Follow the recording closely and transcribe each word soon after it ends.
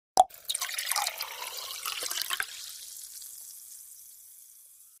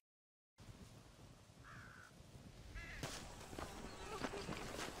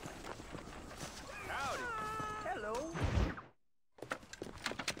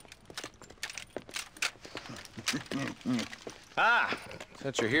Ah,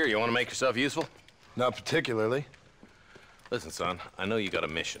 since you're here, you want to make yourself useful? Not particularly. Listen, son, I know you got a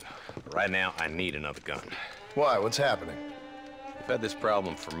mission, but right now I need another gun. Why? What's happening? We've had this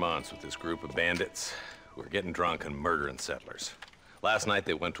problem for months with this group of bandits who are getting drunk and murdering settlers. Last night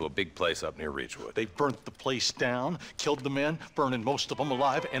they went to a big place up near Ridgewood. They burnt the place down, killed the men, burning most of them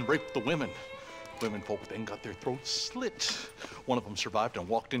alive, and raped the women. Women folk then got their throats slit. One of them survived and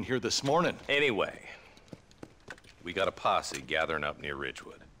walked in here this morning. Anyway, we got a posse gathering up near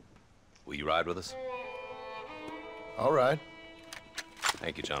Ridgewood. Will you ride with us? All right.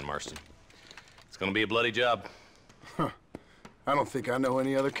 Thank you, John Marston. It's gonna be a bloody job. Huh. I don't think I know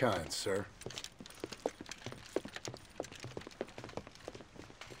any other kind, sir.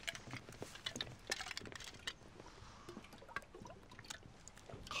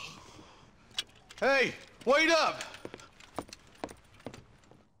 Hey, wait up!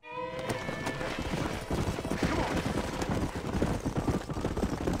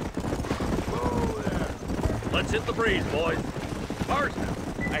 Let's hit the breeze, boys. Marston,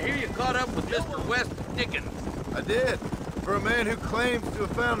 I hear you caught up with Mr. West Dickens. I did. For a man who claims to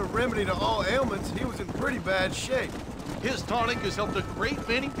have found a remedy to all ailments, he was in pretty bad shape. His tonic has helped a great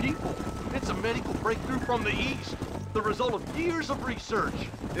many people. It's a medical breakthrough from the East, the result of years of research.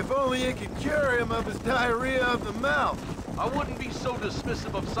 If only it could cure him of his diarrhea of the mouth. I wouldn't be so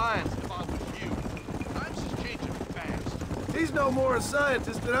dismissive of science if I was you. Times is changing fast. He's no more a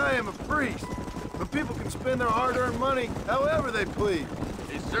scientist than I am a priest. But people can spend their hard-earned money however they please.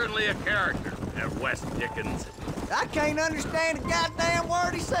 He's certainly a character, that West Dickens. I can't understand a goddamn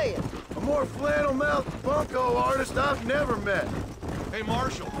word he said. A more flannel-mouthed bunko artist I've never met. Hey,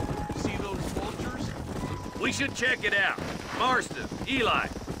 Marshal, see those vultures? We should check it out. Marston, Eli,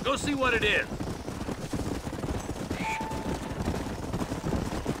 go see what it is.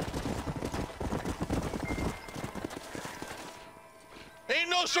 Ain't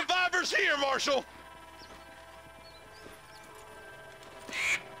no survivors here, Marshal!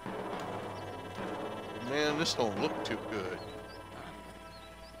 Man, this don't look too good.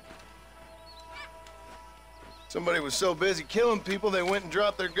 Somebody was so busy killing people, they went and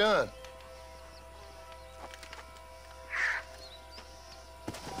dropped their gun.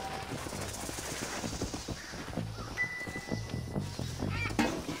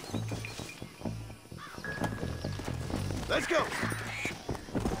 Let's go!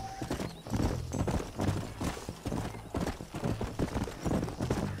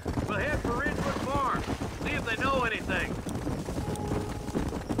 We'll head for Ridgewood Farm. See if they know anything.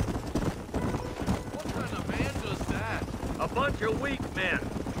 What kind of man does that? A bunch of weak men.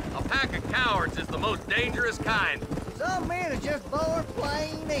 A pack of cowards is the most dangerous kind. Some men are just born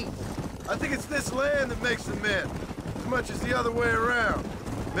plain evil. I think it's this land that makes them men, as much as the other way around.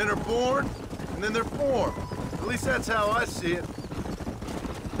 Men are born, and then they're formed. At least that's how I see it.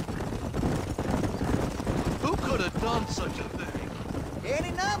 Who could have done such a thing?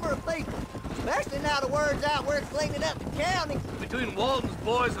 Any number of people, especially now the word's out we're cleaning up the county. Between Walton's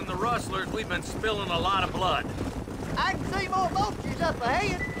boys and the rustlers, we've been spilling a lot of blood. I can see more vultures up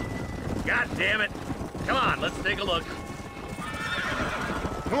ahead. God damn it. Come on, let's take a look.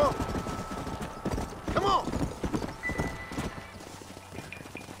 Come on! Come on!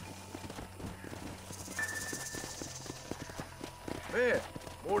 Man,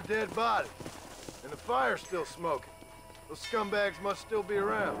 more dead bodies. And the fire's still smoking. Those scumbags must still be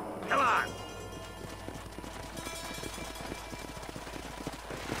around. Come on.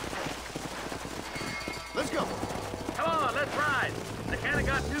 Let's go! Come on, let's ride. They can't have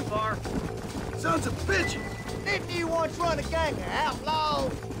got too far. Sons of bitches! Didn't you once run a gang of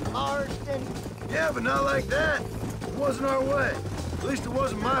outlaws, Marston? Yeah, but not like that. It wasn't our way. At least it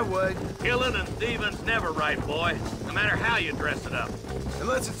wasn't my way. Killing and thieving's never right, boy. No matter how you dress it up.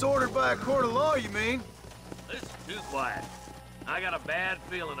 Unless it's ordered by a court of law, you mean? This is too quiet. I got a bad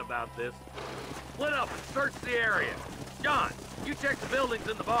feeling about this. Split up and search the area. John, you check the buildings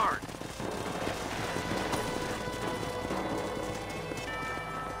in the barn.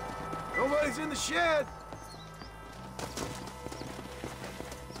 Nobody's in the shed.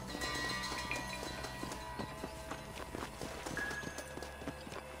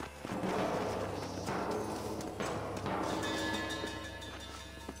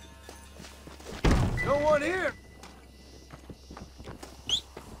 No one here.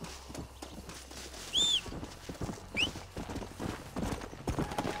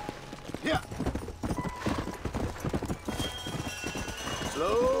 Yeah.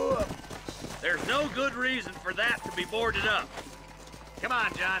 Slow up. There's no good reason for that to be boarded up. Come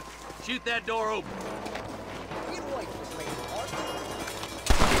on, John. Shoot that door open. Get away from me, Marston.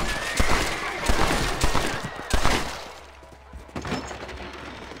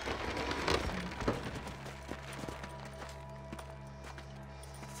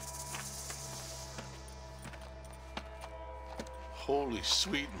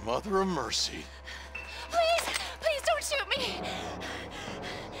 sweet mother of mercy. Please, please don't shoot me.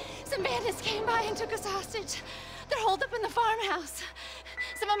 Some bandits came by and took us hostage. They're holed up in the farmhouse.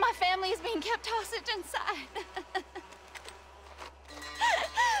 Some of my family is being kept hostage inside.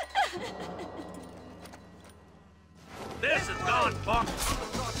 This has gone far.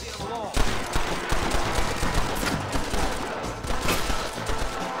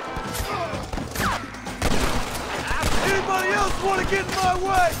 Anybody else want to get in my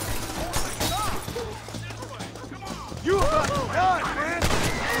way? You about to die, man!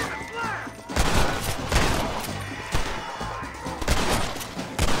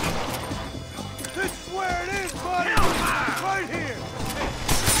 This is where it is, buddy! Right here!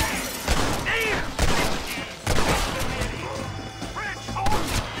 Damn!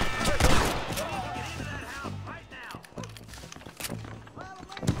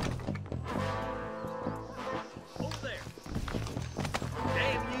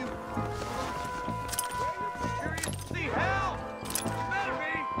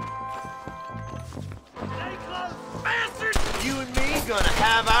 Gonna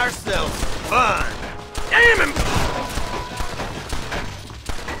have ourselves fun. Damn him!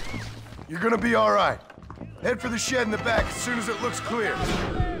 You're gonna be all right. Head for the shed in the back as soon as it looks clear.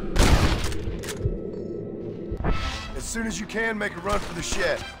 As soon as you can, make a run for the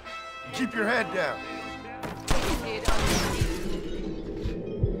shed. Keep your head down.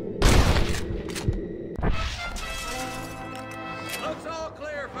 Looks all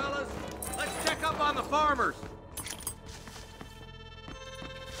clear, fellas. Let's check up on the farmers.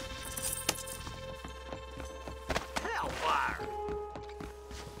 Hellfire!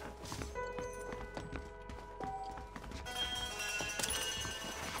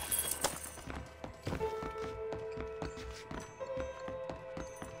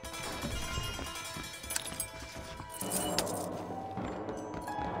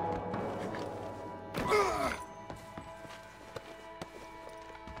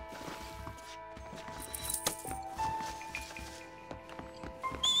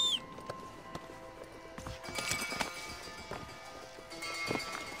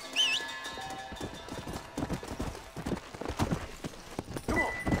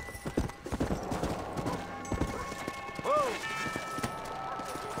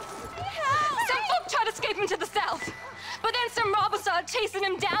 To the south, but then some robbers started chasing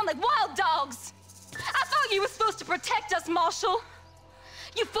him down like wild dogs. I thought you were supposed to protect us, Marshal.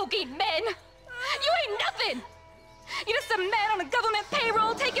 You folk ain't men. You ain't nothing. You're just some man on a government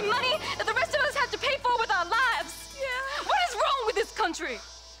payroll taking money that the rest of us have to pay for with our lives. Yeah. What is wrong with this country?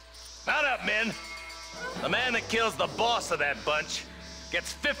 Mount up, men. The man that kills the boss of that bunch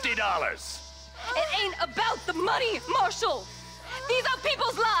gets $50. It ain't about the money, Marshal. These are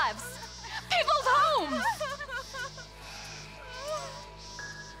people's lives. People's homes!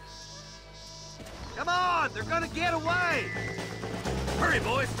 Come on, they're gonna get away! Hurry,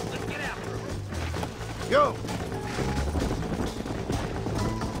 boys, let's get after them. Yo!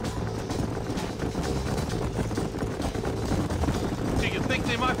 Do you think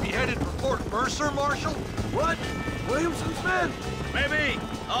they might be headed for Fort Mercer, Marshal? What? Williamson's men? Maybe.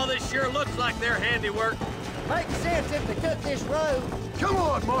 All this sure looks like their handiwork. Makes sense if they took this road. Come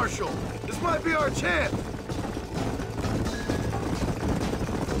on, Marshal! This might be our chance!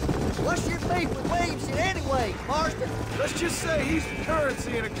 What's your beef with Williamson anyway, Marston? Let's just say he's the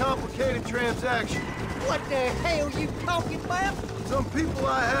currency in a complicated transaction. What the hell you talking about? Some people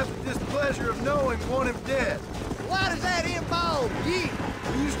I have the displeasure of knowing want him dead. Why does that involve you?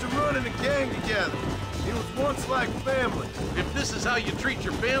 We used to run in a gang together. He was once like family. If this is how you treat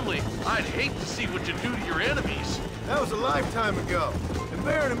your family, I'd hate to see what you do to your enemies. That was a lifetime ago. And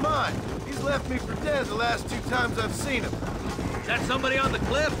bearing in mind, he's left me for dead the last 2 times I've seen him. Is that somebody on the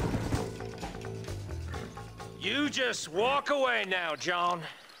cliff? You just walk away now, John.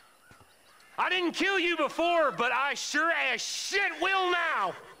 I didn't kill you before, but I sure as shit will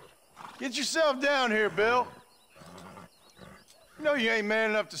now. Get yourself down here, Bill. You know you ain't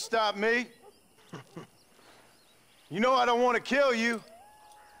man enough to stop me. You know I don't want to kill you,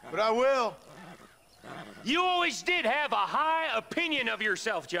 but I will. You always did have a high opinion of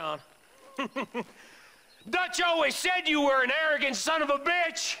yourself, John. Dutch always said you were an arrogant son of a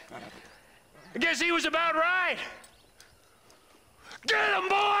bitch. I guess he was about right. Get him,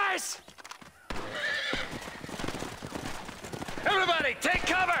 boys! Everybody, take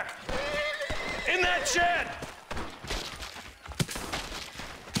cover! In that shed!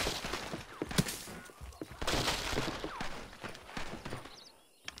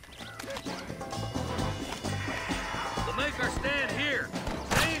 We'll make our stand here.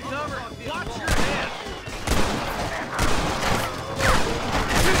 Stay in cover. Watch your head.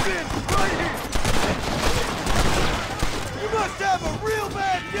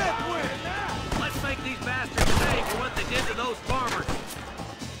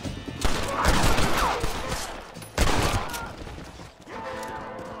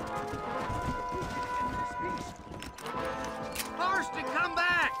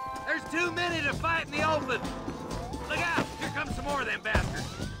 too many to fight in the open. Look out! Here comes some more of them bastards.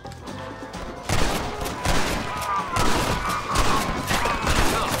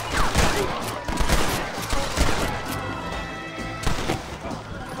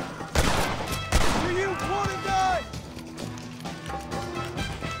 Do you want to die?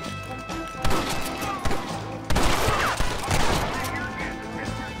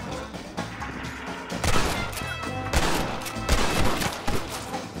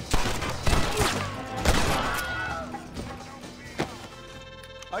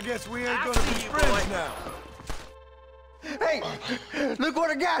 I guess we ain't gonna be friends now. Hey, look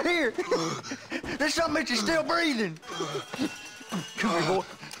what I got here. There's something that you're still breathing. Come here, boy.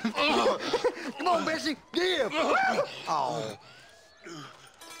 Come on, Bessie, give. Oh.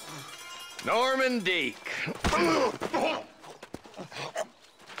 Norman Deek.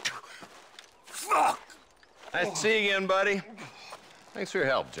 Fuck! Nice to see you again, buddy. Thanks for your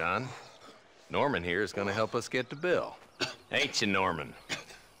help, John. Norman here is gonna help us get to Bill. Ain't you, Norman?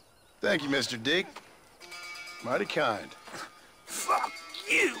 Thank you, Mr. Deek. Mighty kind. Fuck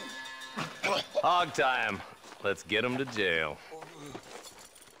you! Hog time. Let's get him to jail.